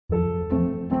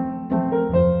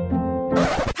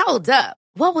Hold up.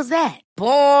 What was that?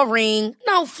 Boring.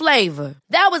 No flavor.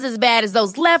 That was as bad as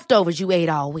those leftovers you ate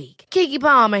all week. Keke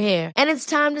Palmer here. And it's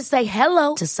time to say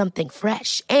hello to something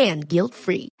fresh and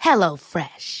guilt-free. Hello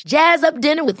Fresh. Jazz up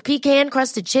dinner with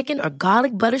pecan-crusted chicken or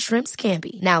garlic butter shrimp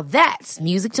scampi. Now that's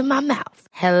music to my mouth.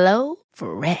 Hello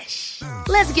Fresh.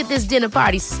 Let's get this dinner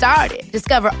party started.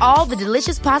 Discover all the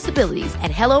delicious possibilities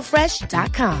at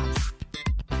hellofresh.com.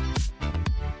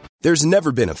 There's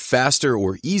never been a faster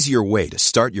or easier way to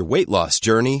start your weight loss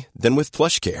journey than with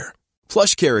PlushCare.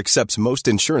 PlushCare accepts most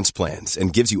insurance plans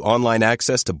and gives you online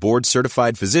access to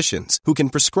board-certified physicians who can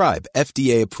prescribe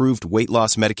FDA-approved weight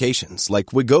loss medications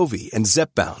like Wegovy and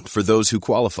Zepbound for those who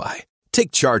qualify.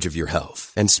 Take charge of your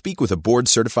health and speak with a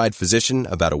board-certified physician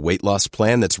about a weight loss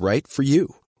plan that's right for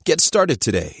you. Get started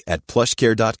today at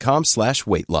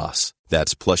plushcare.com/weight loss.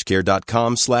 That's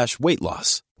plushcare.com/weight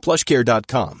loss.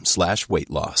 plushcare.com/weight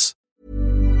loss.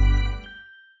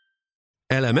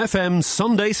 LMFM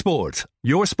Sunday Sport.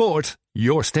 Your sport,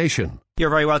 your station. You're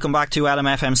very welcome back to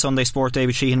LMFM Sunday Sport.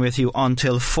 David Sheehan with you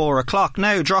until 4 o'clock.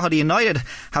 Now, Drogheda United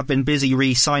have been busy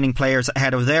re-signing players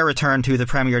ahead of their return to the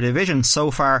Premier Division.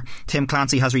 So far, Tim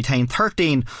Clancy has retained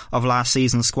 13 of last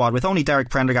season's squad, with only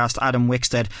Derek Prendergast, Adam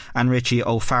Wickstead and Richie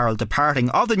O'Farrell departing.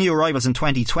 Of the new arrivals in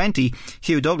 2020,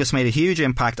 Hugh Douglas made a huge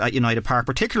impact at United Park,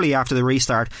 particularly after the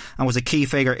restart, and was a key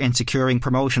figure in securing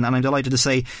promotion. And I'm delighted to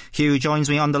say Hugh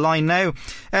joins me on the line now.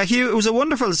 Hugh, it was a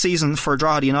wonderful season for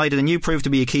Drogheda United, and you proved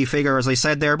to be a key figure, as I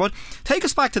said there, but take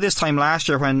us back to this time last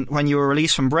year when you were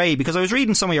released from Bray, because I was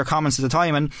reading some of your comments at the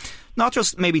time, and not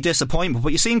just maybe disappointment,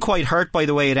 but you seemed quite hurt by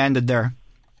the way it ended there.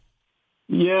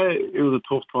 Yeah, it was a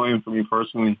tough time for me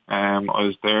personally. I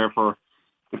was there for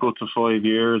a good to 5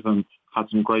 years and had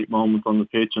some great moments on the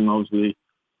pitch, and obviously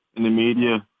in the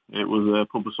media it was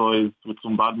publicised with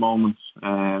some bad moments.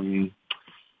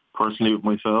 Personally with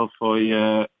myself,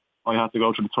 I had to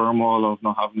go through the turmoil of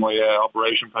not having my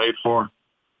operation paid for,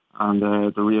 and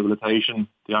the rehabilitation,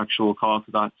 the actual cost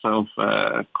of that itself,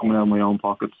 coming out of my own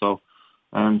pocket. So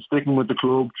sticking with the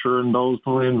club during those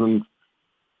times and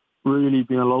really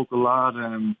being a local lad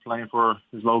and playing for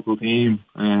his local team,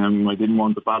 I didn't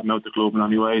want to badmouth the club in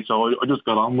any way. So I just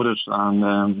got on with it,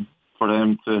 and for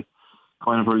them to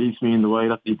kind of release me in the way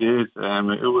that they did, it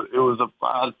was a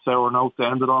bad, sour note to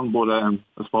end it on, but I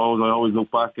suppose I always look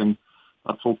back, and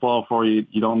that's football for you.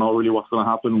 You don't know really what's going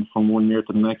to happen from one year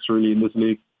to the next, really, in this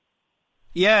league.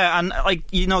 Yeah, and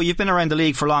you've been around the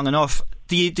league for long enough.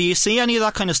 Do you see any of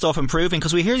that kind of stuff improving?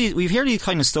 Because we've heard these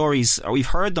kind of stories, or we've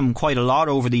heard them quite a lot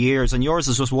over the years, and yours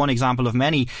is just one example of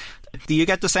many. Do you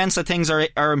get the sense that things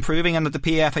are improving and that the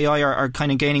PFAI are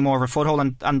kind of gaining more of a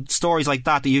foothold, and stories like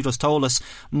that you just told us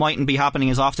mightn't be happening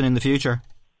as often in the future?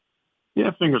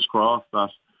 Yeah, fingers crossed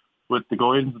that with the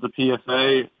guidance of the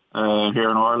PSA here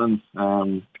in Ireland,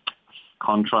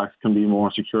 contracts can be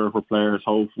more secure for players,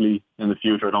 hopefully, in the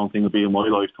future. I don't think it'll be in my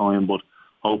lifetime, but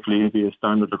hopefully it'll be a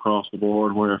standard across the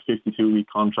board where a 52-week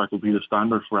contract will be the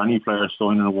standard for any player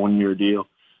signing a one-year deal.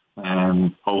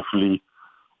 Hopefully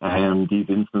these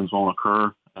incidents won't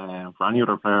occur for any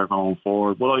other player going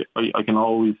forward. But I can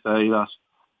always say that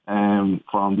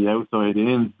from the outside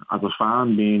in, as a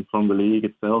fan, being from the league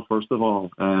itself, first of all,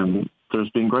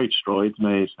 there's been great strides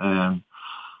made.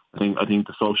 I think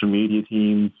the social media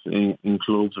teams in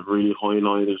clubs have really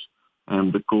highlighted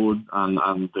the good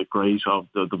and the great of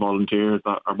the volunteers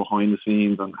that are behind the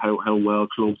scenes, and how well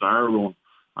clubs are run.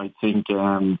 I think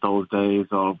those days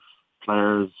of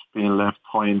players being left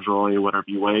high and dry, whether it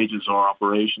be wages or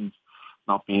operations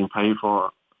not being paid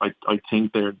for, I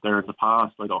think they're in the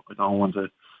past. I don't want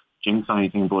to jinx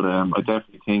anything, but I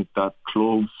definitely think that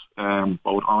clubs,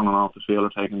 both on and off the field,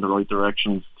 are taking the right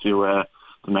directions to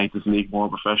make this league more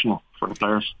professional for the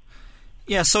players.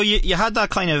 Yeah, so you had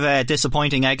that kind of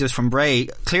disappointing exit from Bray.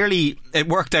 Clearly, it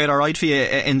worked out all right for you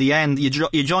in the end.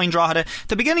 You joined Drogheda.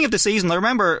 The beginning of the season, I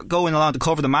remember going along to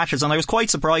cover the matches, and I was quite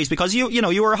surprised because you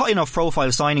were a high enough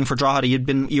profile signing for Drogheda.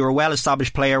 You were a well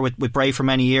established player with Bray for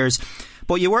many years,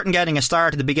 but you weren't getting a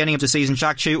start at the beginning of the season.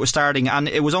 Jack Chute was starting, and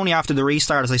it was only after the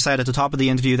restart, as I said at the top of the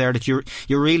interview there, that you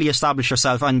really established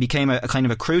yourself and became a kind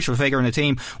of a crucial figure in the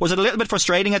team. Was it a little bit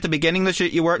frustrating at the beginning that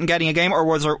you weren't getting a game, or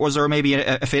was there maybe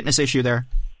a fitness issue there?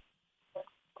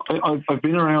 I've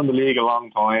been around the league a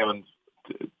long time, and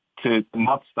to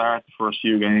not start the first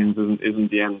few games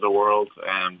isn't the end of the world.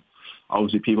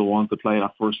 Obviously, people want to play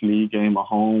that first league game at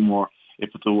home, or if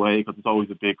it's away, because it's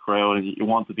always a big crowd, and you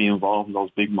want to be involved in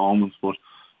those big moments. But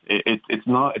it's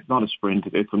not a sprint;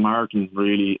 it's a marathon,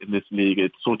 really. In this league,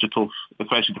 it's such a tough,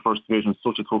 especially the first division,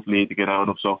 such a tough league to get out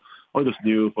of. So I just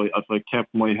knew if I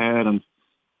kept my head and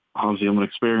obviously I'm an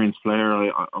experienced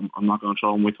player. I'm not going to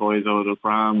throw my toys out of the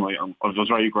pram. I was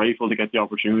very grateful to get the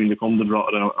opportunity to come to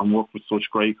Drogheda and work with such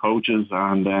great coaches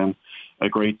and a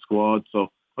great squad.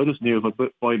 So I just knew if I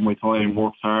bided my time,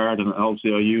 worked hard, and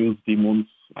obviously I used the months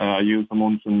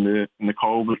in the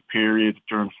COVID period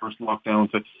during the first lockdown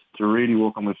to really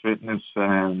work on my fitness,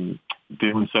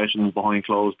 doing sessions behind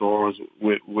closed doors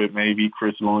with maybe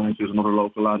Chris Lyons, who's another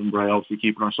local lad in Bray, obviously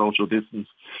keeping our social distance.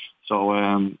 So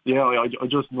I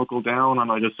just knuckled down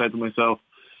and I just said to myself,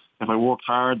 if I worked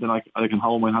hard, then I can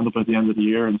hold my hand up at the end of the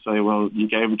year and say, well, you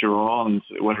gave it your all, and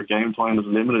whether game time was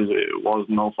limited, it was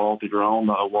no fault of your own.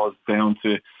 That it was down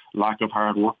to lack of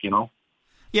hard work,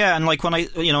 Yeah, and like when I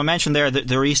mentioned there that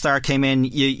the restart came in,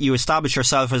 you established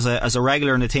yourself as a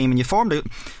regular in the team, and you formed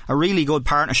a really good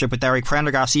partnership with Derek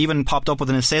Prendergast. You even popped up with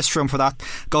an assist from for that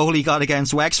goal he got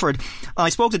against Wexford. And I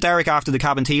spoke to Derek after the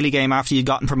Cabinteely game after you'd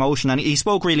gotten promotion, and he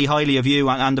spoke really highly of you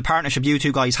and the partnership you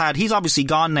two guys had. He's obviously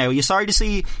gone now. Are you sorry to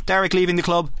see Derek leaving the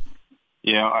club?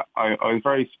 Yeah, I was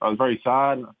very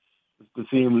sad to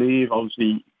see him leave.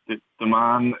 Obviously, the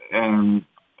man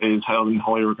is held in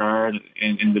high regard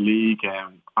in the league.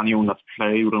 Anyone that's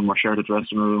played with him or shared a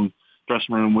dressing room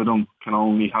with him can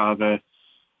only have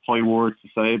high words to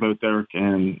say about Derek.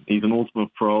 He's an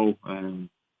ultimate pro.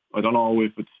 I don't know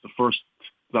if it's the first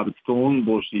that it's done,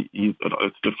 but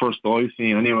it's the first I've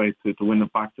seen anyway to win a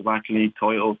back-to-back league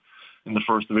title in the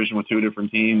first division with two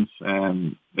different teams.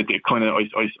 I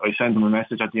sent him a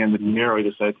message at the end of the year. I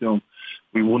just said to him,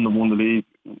 we wouldn't have won the league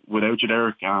without you,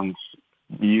 Derek, and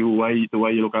the way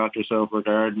you look after yourself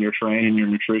regarding your training, your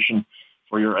nutrition,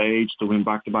 for your age to win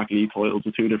back-to-back league titles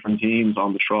with two different teams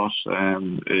on the trot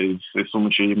is some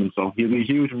achievement. So he'll be a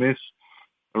huge miss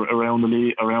around the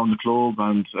league, around the club,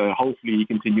 and hopefully he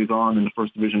continues on in the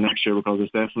first division next year, because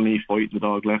there's definitely fighting the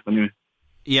dog left anyway.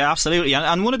 Yeah, absolutely.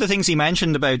 And one of the things he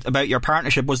mentioned about your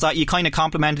partnership was that you kind of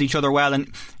complemented each other well,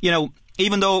 and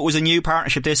even though it was a new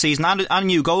partnership this season and a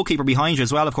new goalkeeper behind you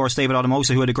as well, of course, David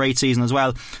Odamosa, who had a great season as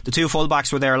well. The two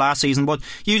fullbacks were there last season, but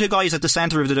you two guys at the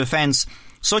centre of the defence,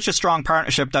 such a strong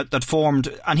partnership that formed.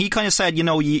 And he kind of said,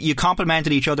 you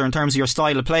complemented each other in terms of your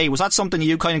style of play. Was that something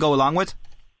you kind of go along with?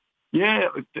 Yeah,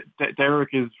 Derek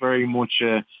is very much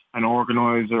an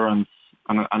organiser and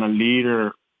a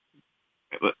leader.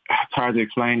 It's hard to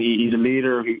explain. He's a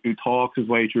leader who talks his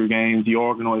way through games. He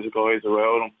organises guys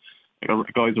around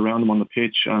him on the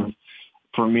pitch. And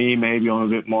for me, maybe on a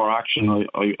bit more action,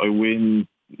 I win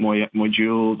my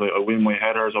duels, I win my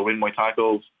headers, I win my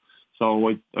tackles. So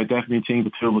I definitely think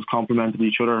the two of us complemented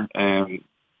each other.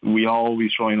 We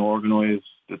always try and organise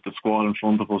the squad in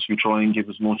front of us. We try and give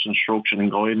as much instruction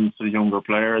and guidance to the younger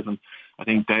players. And I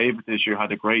think David this year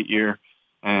had a great year.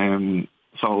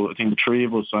 So I think the three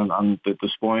of us and the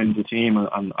spine of the team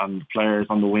and the players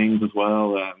on the wings as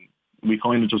well, we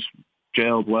kind of just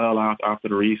gelled well after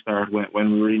the restart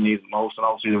when we really needed it most. And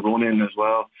obviously the run-in as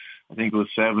well. I think it was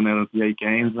 7 out of the 8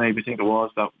 games maybe, I think it was,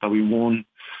 that we won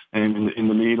in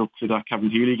the lead up to that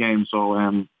Cabinteely game. So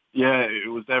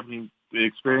it was definitely the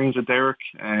experience with Derek.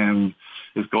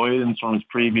 His guidance from his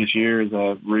previous years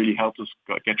really helped us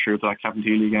get through to that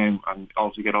Cabinteely game and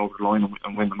obviously get over the line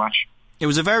and win the match. It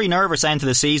was a very nervous end to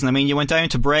the season. I mean, you went down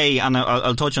to Bray, and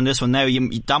I'll touch on this one now.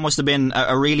 That must have been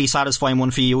a really satisfying one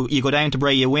for you. You go down to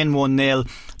Bray, you win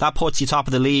 1-0. That puts you top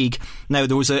of the league. Now,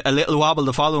 there was a little wobble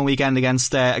the following weekend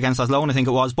against Athlone, I think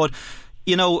it was. But,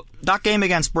 that game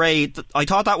against Bray, I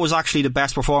thought that was actually the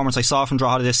best performance I saw from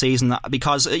Drogheda this season,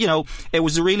 because, it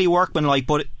was really workmanlike,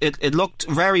 but it looked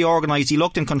very organised. He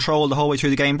looked in control the whole way through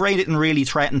the game. Bray didn't really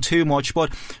threaten too much,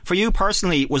 but for you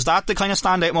personally, was that the kind of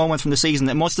standout moment from the season?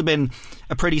 It must have been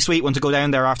a pretty sweet one to go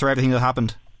down there after everything that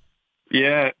happened.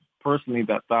 Yeah, personally,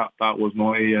 that was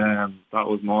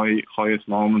my highest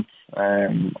moment.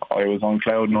 I was on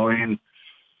cloud 9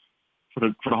 for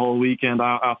the whole weekend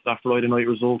after that Friday night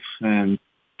result, and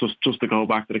just to go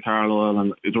back to the Carlisle,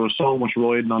 and there was so much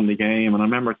riding on the game. And I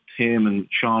remember Tim and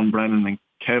Sean Brennan and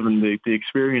Kevin, the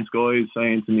experienced guys,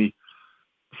 saying to me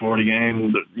before the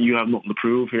game that you have nothing to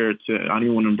prove here to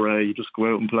anyone in Bray. You just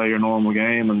go out and play your normal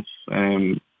game.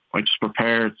 And I just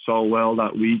prepared so well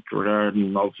that week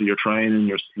regarding obviously your training,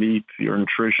 your sleep, your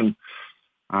nutrition.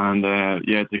 And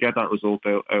to get that result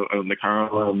out in the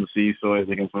Carlisle and the Seaside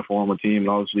against my former team, and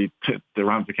obviously the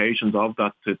ramifications of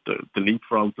that, to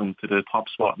leapfrog them to the top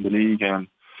spot in the league, it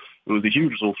was a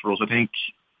huge result for us. I think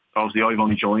obviously I've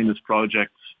only joined this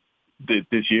project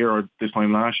this year or this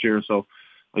time last year, so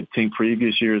I think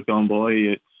previous years gone by,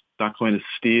 it's that kind of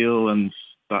steel and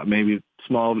that maybe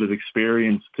small bit of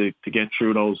experience to get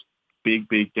through those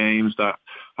big games that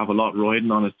have a lot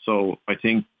riding on it. So I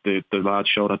think the lads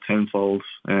showed that tenfold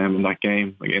in that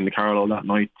game, like in the Carlow that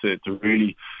night, to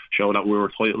really show that we were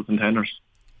title contenders.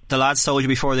 The lads told you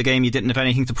before the game you didn't have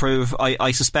anything to prove.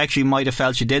 I suspect you might have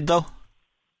felt you did, though.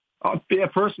 Yeah,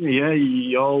 personally, yeah,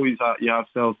 you always have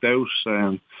self-doubt.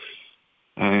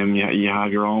 You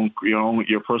have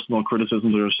your personal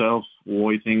criticisms of yourself,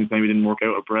 why things maybe didn't work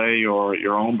out at Bray, or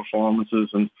your own performances,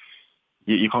 and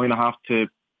you kind of have to,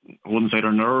 I wouldn't say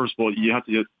they're nerves, but you have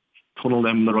to tunnel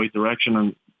them in the right direction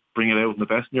and bring it out in the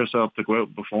best in yourself to go out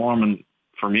and perform. And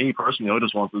for me personally, I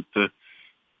just wanted to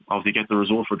obviously get the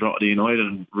result for Drogheda United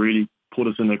and really put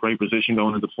us in a great position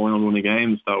going into the final run of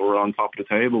games that were on top of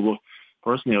the table. But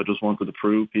personally, I just wanted to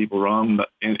prove people wrong that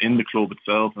in the club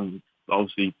itself, and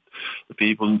obviously the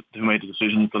people who made the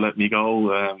decision to let me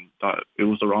go, that it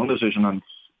was the wrong decision. And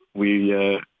we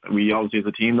obviously as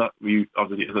a team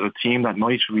that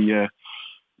night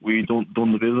we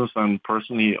done the business, and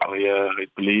personally I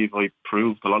believe I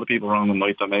proved a lot of people wrong the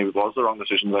night that maybe it was the wrong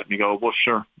decision to let me go. But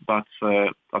sure, that's a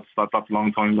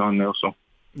long time gone now. So.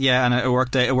 Yeah, and it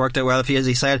worked out well for you, as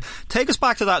he said. Take us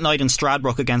back to that night in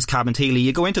Stradbrook against Cabinteely.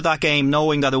 You go into that game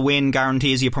knowing that a win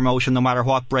guarantees you promotion no matter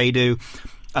what Bray do.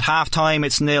 At half-time,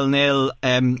 it's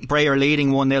 0-0. Bray are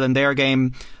leading 1-0 in their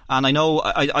game. And I know,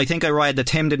 I think I read that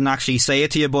Tim didn't actually say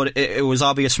it to you, but it was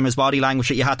obvious from his body language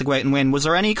that you had to go out and win. Was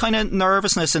there any kind of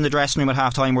nervousness in the dressing room at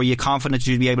half-time? Were you confident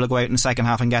you'd be able to go out in the second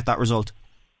half and get that result?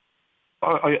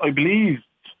 I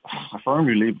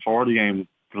firmly believe before the game,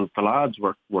 the lads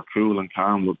were cool and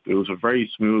calm. It was a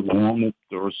very smooth warm-up.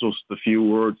 There was just a few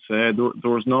words said. There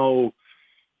was no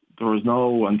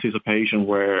anticipation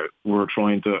where we were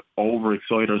trying to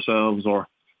overexcite ourselves or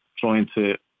trying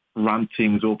to ramp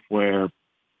things up where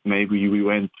maybe we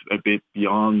went a bit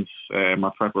beyond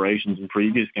my preparations in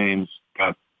previous games.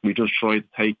 That we just tried to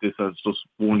take this as just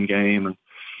one game, and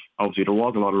obviously there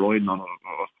was a lot of riding on it,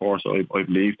 of course. I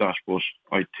believe that, but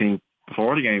I think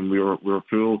before the game we were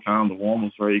cool, calm. The warm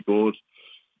was very good.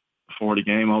 Before the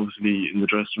game, obviously in the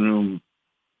dressing room,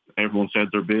 everyone said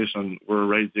their bit and we're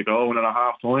ready to go. And at a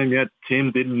half time,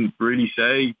 Tim didn't really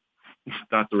say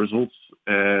that the results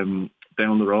down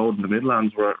the road in the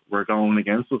Midlands were going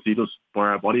against us. He just, by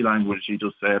our body language, he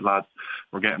just said, lads,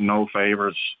 we're getting no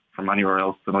favours from anywhere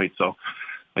else tonight. So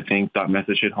I think that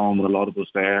message hit home with a lot of us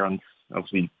there, and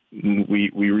obviously we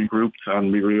regrouped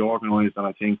and we reorganised, and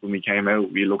I think when we came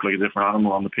out we looked like a different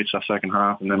animal on the pitch that second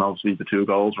half, and then obviously the 2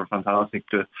 goals were fantastic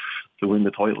to win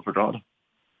the title for Drogheda.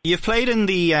 You've played in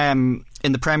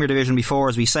the Premier Division before,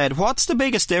 as we said. What's the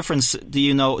biggest difference, do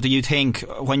you think,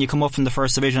 when you come up from the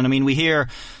First Division? I mean, we hear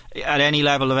at any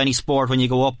level of any sport, when you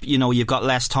go up, you've got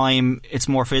less time, it's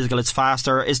more physical, it's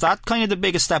faster. Is that kind of the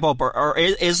biggest step up, or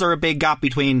is there a big gap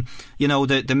between,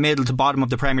 the middle to bottom of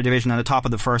the Premier Division and the top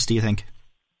of the First, do you think?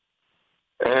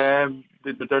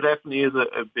 There definitely is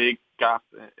a big gap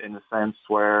in the sense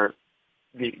where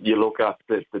you look at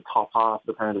the top half of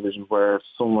the Premier Division, where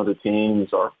some of the teams,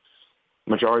 or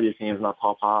majority of teams in that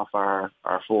top half, are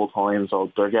full time,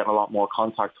 so they're getting a lot more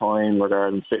contact time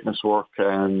regarding fitness work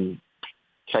and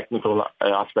technical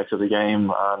aspects of the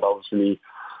game, and obviously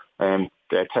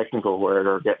the technical, where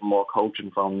they're getting more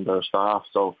coaching from their staff.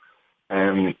 So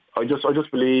I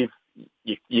just believe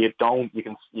you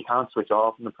can't switch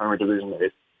off in the Premier Division.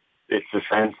 It's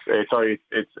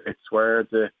where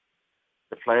the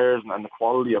players and the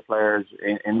quality of players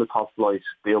in the top flight,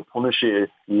 they'll punish you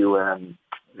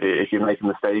if you make a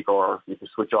mistake or if you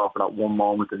switch off for that one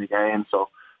moment in the game. So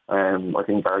I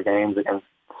think our games against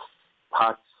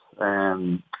Pats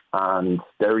and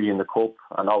Derry in the Cup,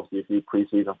 and obviously a few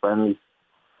pre-season friendlies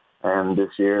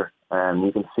this year,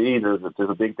 you can see there's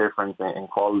a big difference in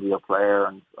quality of player,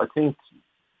 and I think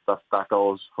that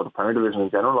goes for the Premier Division in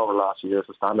general over the last years.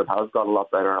 The standard has got a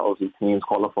lot better. Obviously teams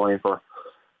qualifying for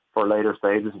later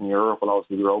stages in Europe, and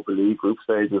obviously the Europa League group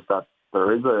stages, that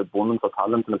there is an abundance of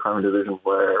talent in the Premier Division,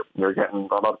 where you're getting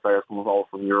a lot of players coming over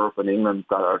from Europe and England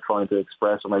that are trying to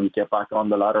express or maybe get back on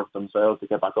the ladder themselves to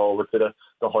get back over to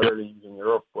the higher leagues in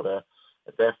Europe. But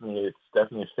it's definitely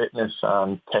a fitness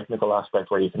and technical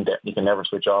aspect where you can never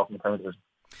switch off in the Premier Division.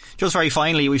 Just very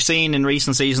finally, we've seen in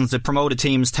recent seasons that promoted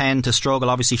teams tend to struggle,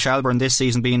 obviously Shelbourne this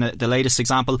season being the latest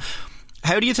example.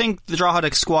 How do you think the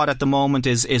Drogheda squad at the moment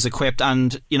is equipped,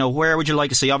 and where would you like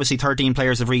to see? Obviously 13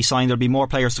 players have re-signed, there'll be more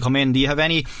players to come in. Do you have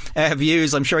any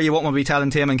views? I'm sure you won't want to be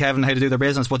telling Tim and Kevin how to do their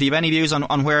business, but do you have any views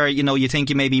on where you think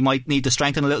you maybe might need to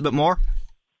strengthen a little bit more?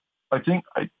 I think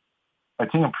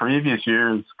in previous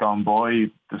years gone by,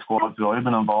 the squads that I've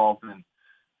been involved in,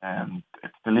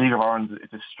 it's the League of Ireland.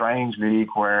 It's a strange league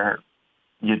where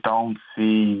you don't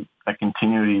see a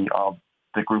continuity of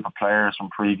the group of players from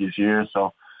previous years.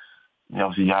 So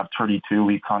obviously you have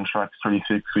 32-week contracts,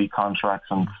 36-week contracts,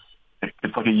 and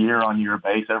it's like a year-on-year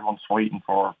base. Everyone's fighting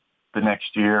for the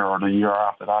next year or the year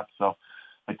after that. So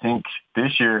I think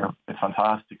this year it's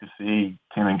fantastic to see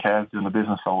Tim and Kev doing the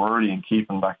business so early and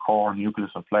keeping that core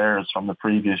nucleus of players from the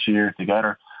previous year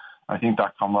together. I think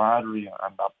that camaraderie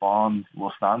and that bond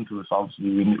will stand to us.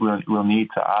 Obviously, we'll need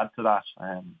to add to that.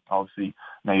 Obviously,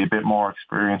 maybe a bit more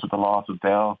experience with the loss of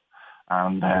Dell.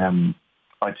 And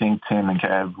I think Tim and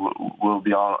Kev will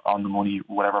be on the money,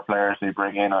 whatever players they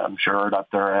bring in. I'm sure that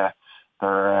they're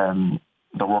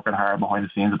working hard behind the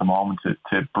scenes at the moment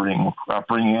to bring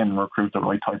in and recruit the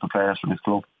right type of players for this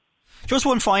club. Just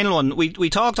one final one. We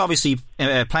talked obviously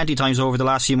plenty of times over the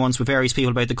last few months with various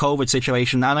people about the COVID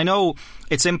situation, and I know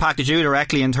it's impacted you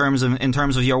directly in terms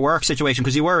of your work situation,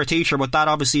 because you were a teacher, but that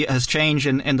obviously has changed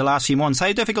in the last few months.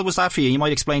 How difficult was that for you? You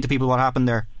might explain to people what happened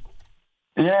there.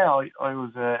 Yeah, I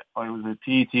was a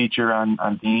PE teacher and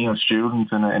dean of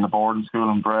students in a boarding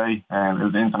school in Bray, and it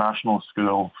was an international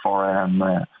school it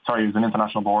was an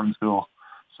international boarding school.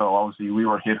 So obviously we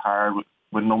were hit hard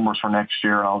with numbers for next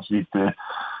year, and obviously the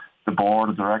board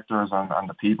of directors and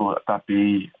the people that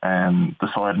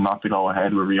decided not to go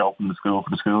ahead with reopening the school for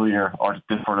the school year or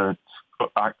for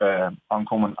the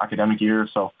oncoming academic year.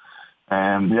 So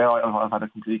I've had a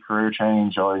complete career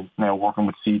change. I'm now working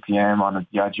with CPM on a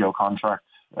Diageo contract.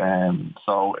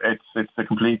 So it's a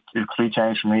complete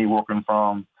change for me, working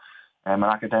from an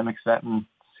academic setting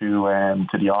to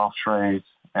the off trades,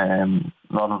 a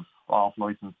lot of off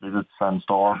license visits and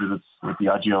store visits with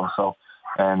Diageo. So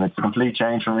it's a complete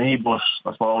change for me, but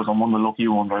I suppose I'm one of the lucky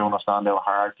ones. I understand how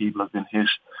hard people have been hit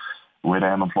with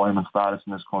employment status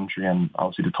in this country, and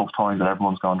obviously the tough times that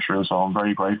everyone's gone through. So I'm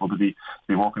very grateful to be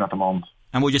working at the moment.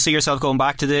 And would you see yourself going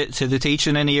back to the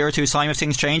teaching in a year or two's time if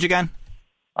things change again?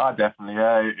 Definitely.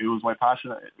 Yeah, it was my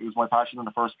passion. It was my passion in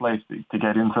the first place to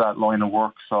get into that line of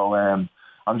work. So I'm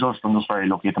just very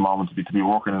lucky at the moment to be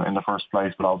working in the first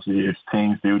place. But obviously, if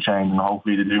things do change, and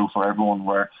hopefully they do for everyone,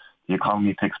 where the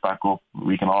economy picks back up,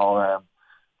 we can all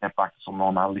get back to some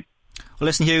normality. Well,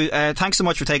 listen, Hugh, thanks so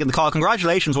much for taking the call.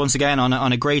 Congratulations once again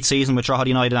on a great season with Drogheda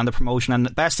United and the promotion,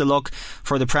 and best of luck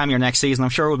for the Premier next season.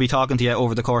 I'm sure we'll be talking to you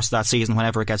over the course of that season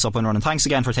whenever it gets up and running. Thanks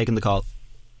again for taking the call.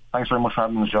 Thanks very much for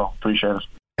having the show. Appreciate it.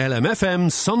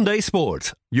 LMFM Sunday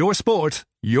Sport. Your sport,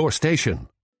 your station.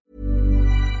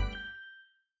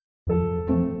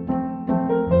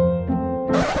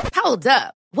 Hold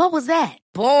up. What was that?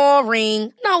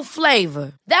 Boring. No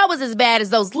flavor. That was as bad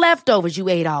as those leftovers you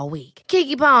ate all week.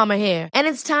 Keke Palmer here, and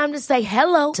it's time to say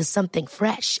hello to something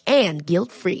fresh and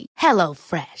guilt-free. Hello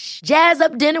Fresh. Jazz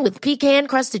up dinner with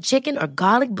pecan-crusted chicken or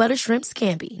garlic butter shrimp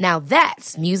scampi. Now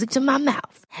that's music to my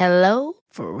mouth. Hello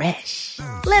Fresh.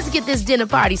 Let's get this dinner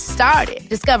party started.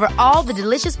 Discover all the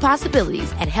delicious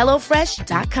possibilities at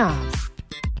HelloFresh.com.